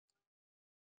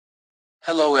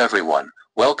Hello everyone,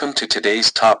 welcome to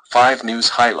today's Top 5 News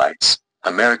Highlights,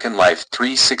 American Life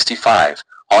 365,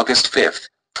 August 5,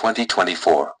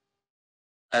 2024.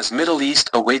 As Middle East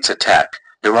awaits attack,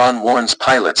 Iran warns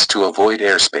pilots to avoid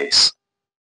airspace.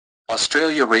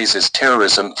 Australia raises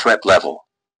terrorism threat level.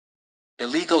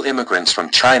 Illegal immigrants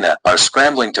from China are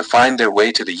scrambling to find their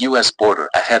way to the U.S. border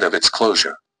ahead of its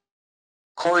closure.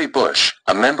 Cory Bush,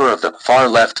 a member of the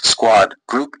far-left Squad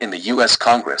group in the U.S.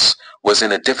 Congress, was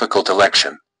in a difficult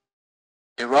election.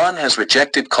 Iran has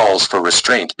rejected calls for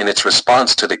restraint in its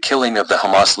response to the killing of the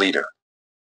Hamas leader.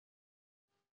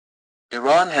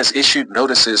 Iran has issued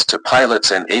notices to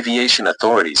pilots and aviation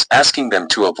authorities asking them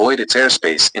to avoid its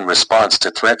airspace in response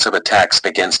to threats of attacks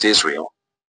against Israel.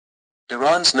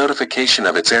 Iran's notification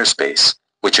of its airspace,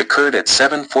 which occurred at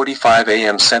 7:45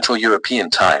 a.m. Central European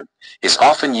Time, is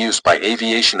often used by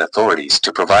aviation authorities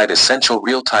to provide essential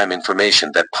real-time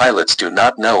information that pilots do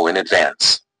not know in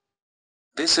advance.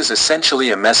 This is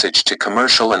essentially a message to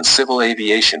commercial and civil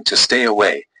aviation to stay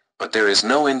away, but there is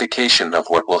no indication of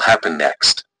what will happen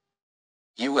next.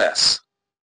 U.S.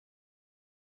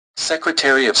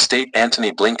 Secretary of State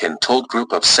Antony Blinken told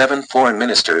group of 7 foreign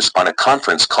ministers on a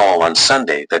conference call on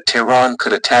Sunday that Tehran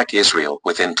could attack Israel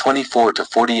within 24 to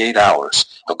 48 hours,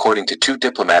 according to 2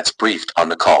 diplomats briefed on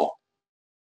the call.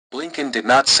 Blinken did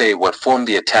not say what form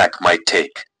the attack might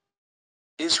take.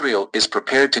 Israel is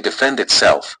prepared to defend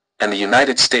itself, and the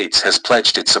United States has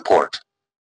pledged its support.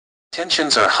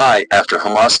 Tensions are high after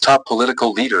Hamas top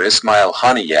political leader Ismail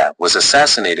Haniyeh was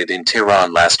assassinated in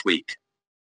Tehran last week.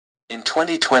 In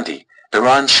 2020,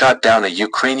 Iran shot down a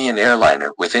Ukrainian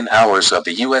airliner within hours of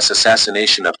the U.S.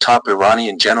 assassination of top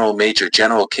Iranian General Major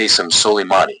General Qasem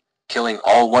Soleimani, killing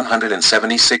all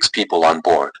 176 people on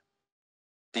board.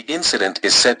 The incident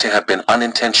is said to have been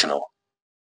unintentional.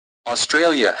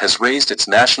 Australia has raised its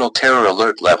national terror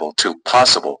alert level to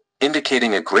possible,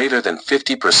 indicating a greater than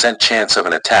 50% chance of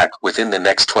an attack within the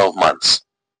next 12 months.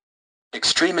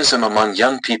 Extremism among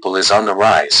young people is on the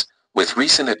rise, with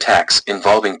recent attacks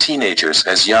involving teenagers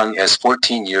as young as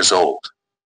 14 years old.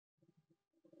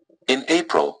 In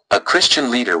April, a Christian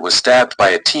leader was stabbed by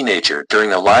a teenager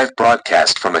during a live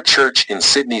broadcast from a church in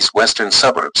Sydney's western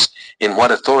suburbs, in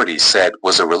what authorities said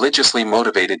was a religiously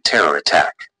motivated terror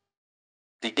attack.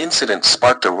 The incident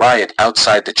sparked a riot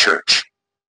outside the church.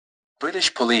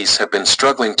 British police have been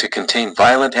struggling to contain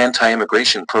violent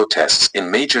anti-immigration protests in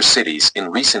major cities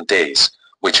in recent days,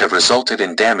 which have resulted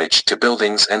in damage to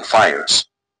buildings and fires.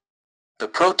 The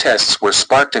protests were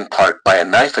sparked in part by a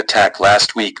knife attack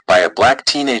last week by a black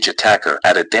teenage attacker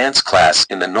at a dance class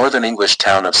in the northern English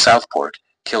town of Southport,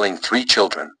 killing 3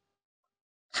 children.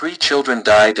 3 children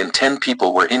died and 10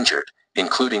 people were injured,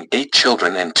 including 8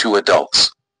 children and 2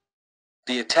 adults.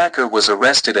 The attacker was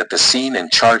arrested at the scene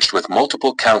and charged with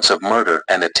multiple counts of murder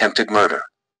and attempted murder.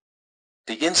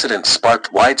 The incident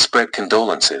sparked widespread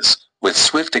condolences, with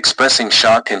Swift expressing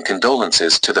shock and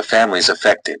condolences to the families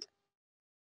affected.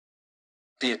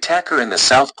 The attacker in the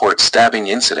Southport stabbing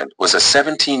incident was a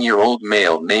 17-year-old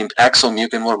male named Axel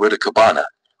Muganwa Rudakabana,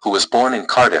 who was born in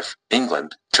Cardiff,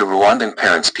 England, to Rwandan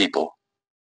parents people.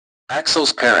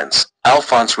 Axel's parents,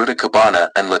 Alphonse Rudakabana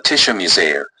and Letitia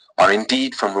Muzayer, are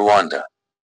indeed from Rwanda.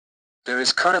 There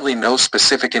is currently no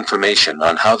specific information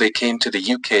on how they came to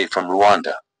the UK from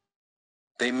Rwanda.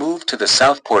 They moved to the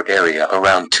Southport area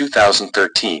around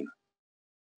 2013.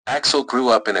 Axel grew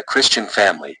up in a Christian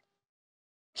family.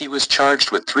 He was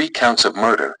charged with 3 counts of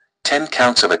murder, 10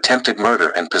 counts of attempted murder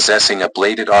and possessing a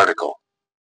bladed article.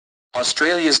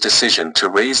 Australia's decision to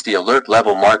raise the alert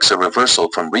level marks a reversal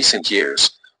from recent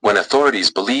years, when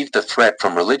authorities believed the threat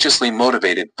from religiously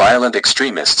motivated violent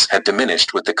extremists had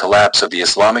diminished with the collapse of the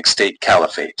Islamic State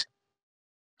Caliphate.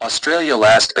 Australia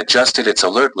last adjusted its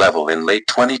alert level in late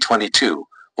 2022,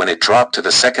 when it dropped to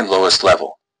the second lowest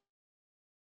level.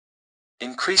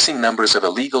 Increasing numbers of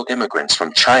illegal immigrants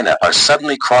from China are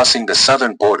suddenly crossing the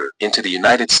southern border into the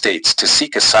United States to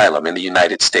seek asylum in the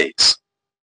United States.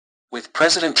 With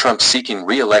President Trump seeking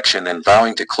re-election and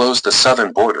vowing to close the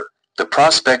southern border, the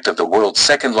prospect of the world's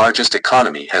second-largest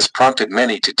economy has prompted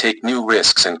many to take new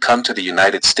risks and come to the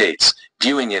United States,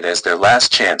 viewing it as their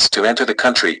last chance to enter the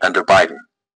country under Biden.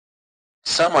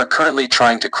 Some are currently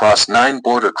trying to cross 9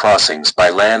 border crossings by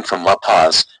land from La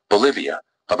Paz, Bolivia,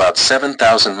 about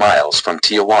 7,000 miles from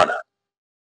Tijuana.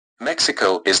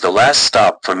 Mexico is the last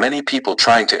stop for many people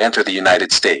trying to enter the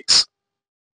United States.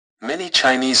 Many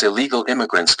Chinese illegal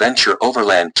immigrants venture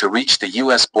overland to reach the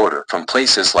U.S. border from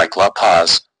places like La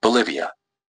Paz, Bolivia.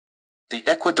 The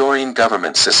Ecuadorian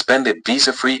government suspended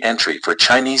visa-free entry for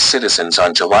Chinese citizens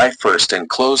on July 1 and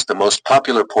closed the most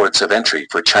popular ports of entry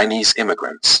for Chinese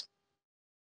immigrants.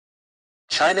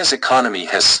 China's economy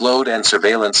has slowed and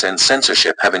surveillance and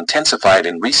censorship have intensified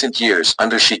in recent years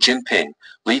under Xi Jinping,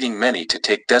 leading many to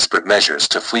take desperate measures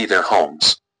to flee their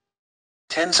homes.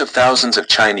 Tens of thousands of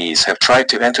Chinese have tried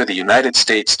to enter the United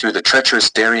States through the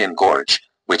treacherous Darien Gorge,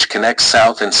 which connects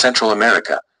South and Central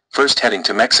America, first heading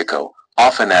to Mexico,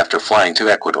 often after flying to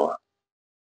Ecuador.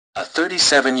 A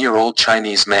 37-year-old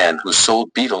Chinese man who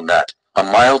sold betel nut, a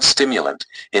mild stimulant,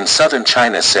 in southern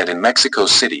China said in Mexico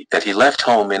City that he left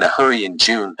home in a hurry in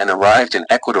June and arrived in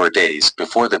Ecuador days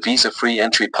before the visa-free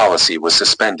entry policy was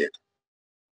suspended.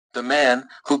 The man,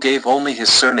 who gave only his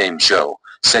surname Zhou,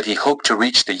 said he hoped to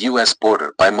reach the U.S.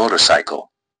 border by motorcycle.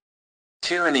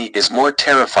 "Tyranny is more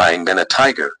terrifying than a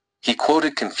tiger," he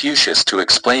quoted Confucius to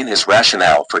explain his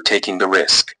rationale for taking the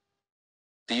risk.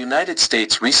 The United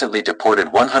States recently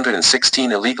deported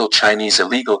 116 illegal Chinese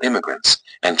illegal immigrants,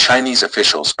 and Chinese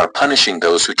officials are punishing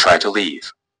those who try to leave.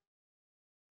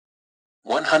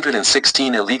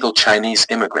 116 illegal Chinese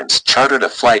immigrants chartered a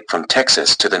flight from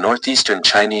Texas to the northeastern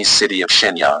Chinese city of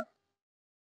Shenyang.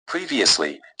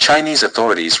 Previously, Chinese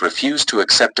authorities refused to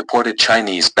accept deported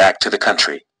Chinese back to the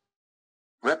country.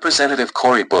 Representative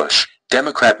Cory Bush,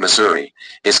 Democrat Missouri,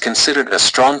 is considered a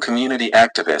strong community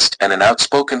activist and an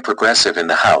outspoken progressive in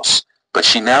the House, but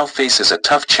she now faces a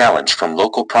tough challenge from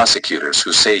local prosecutors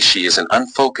who say she is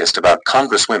unfocused about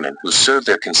congresswomen who serve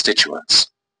their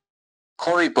constituents.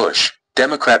 Cory Bush,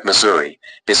 Democrat Missouri,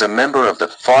 is a member of the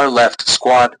far-left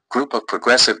Squad group of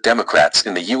progressive Democrats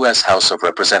in the U.S. House of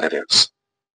Representatives.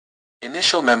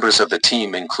 Initial members of the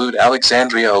team include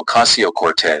Alexandria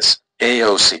Ocasio-Cortez,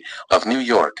 AOC, of New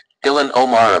York, Ilhan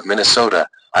Omar of Minnesota,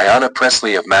 Ayanna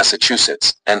Pressley of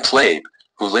Massachusetts, and Tlaib,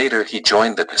 who later he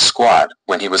joined the Squad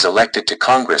when he was elected to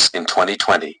Congress in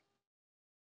 2020.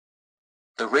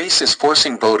 The race is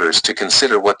forcing voters to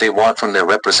consider what they want from their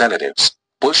representatives.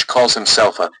 Bush calls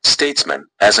himself a statesman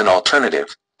as an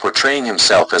alternative, portraying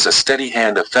himself as a steady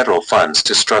hand of federal funds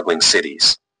to struggling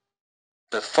cities.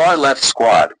 The far-left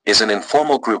Squad is an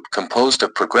informal group composed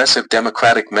of progressive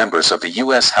Democratic members of the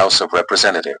U.S. House of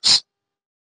Representatives.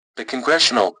 The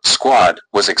Congressional Squad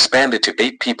was expanded to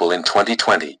 8 people in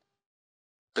 2020.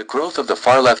 The growth of the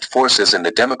far-left forces in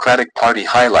the Democratic Party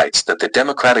highlights that the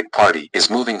Democratic Party is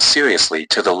moving seriously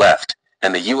to the left,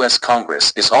 and the U.S.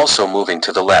 Congress is also moving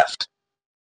to the left.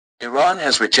 Iran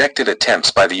has rejected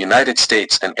attempts by the United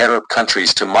States and Arab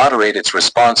countries to moderate its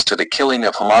response to the killing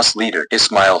of Hamas leader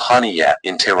Ismail Haniyeh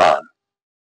in Tehran.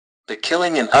 The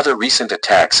killing and other recent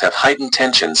attacks have heightened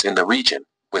tensions in the region,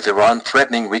 with Iran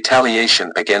threatening retaliation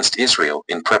against Israel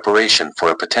in preparation for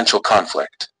a potential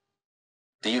conflict.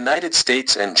 The United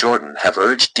States and Jordan have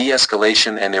urged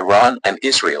de-escalation and Iran and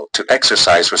Israel to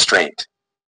exercise restraint.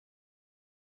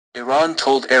 Iran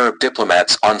told Arab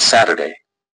diplomats on Saturday.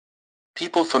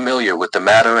 People familiar with the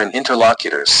matter and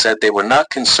interlocutors said they were not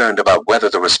concerned about whether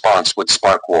the response would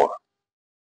spark war.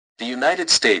 The United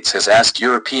States has asked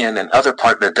European and other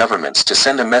partner governments to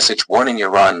send a message warning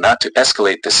Iran not to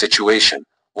escalate the situation,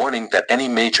 warning that any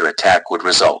major attack would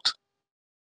result.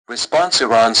 Response: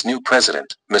 Iran's new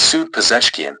president, Masoud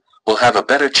Pezeshkian, will have a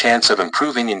better chance of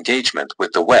improving engagement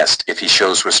with the West if he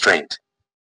shows restraint.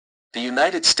 The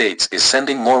United States is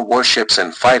sending more warships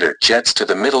and fighter jets to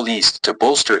the Middle East to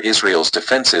bolster Israel's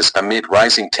defenses amid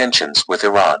rising tensions with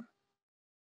Iran.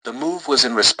 The move was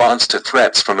in response to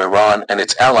threats from Iran and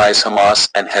its allies Hamas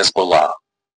and Hezbollah.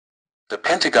 The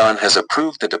Pentagon has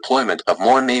approved the deployment of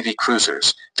more Navy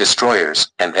cruisers, destroyers,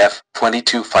 and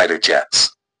F-22 fighter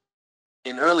jets.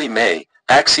 In early May,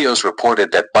 Axios reported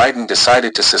that Biden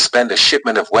decided to suspend a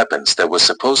shipment of weapons that was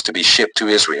supposed to be shipped to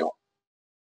Israel.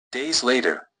 Days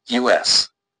later, U.S.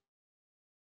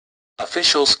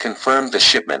 officials confirmed the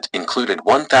shipment included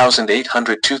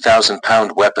 1,800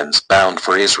 2,000-pound weapons bound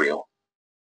for Israel.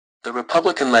 The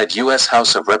Republican-led U.S.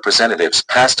 House of Representatives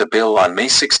passed a bill on May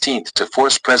 16 to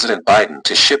force President Biden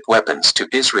to ship weapons to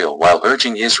Israel while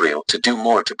urging Israel to do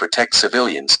more to protect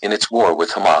civilians in its war with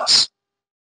Hamas.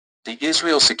 The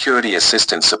Israel Security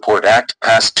Assistance Support Act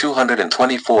passed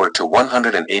 224 to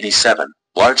 187,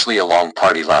 largely along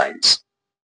party lines.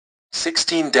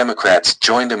 16 Democrats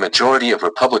joined a majority of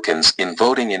Republicans in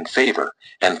voting in favor,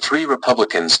 and 3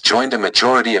 Republicans joined a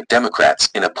majority of Democrats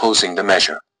in opposing the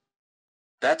measure.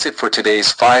 That's it for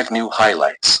today's 5 new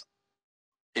highlights.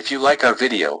 If you like our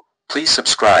video, please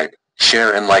subscribe,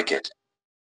 share and like it.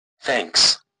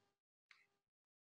 Thanks.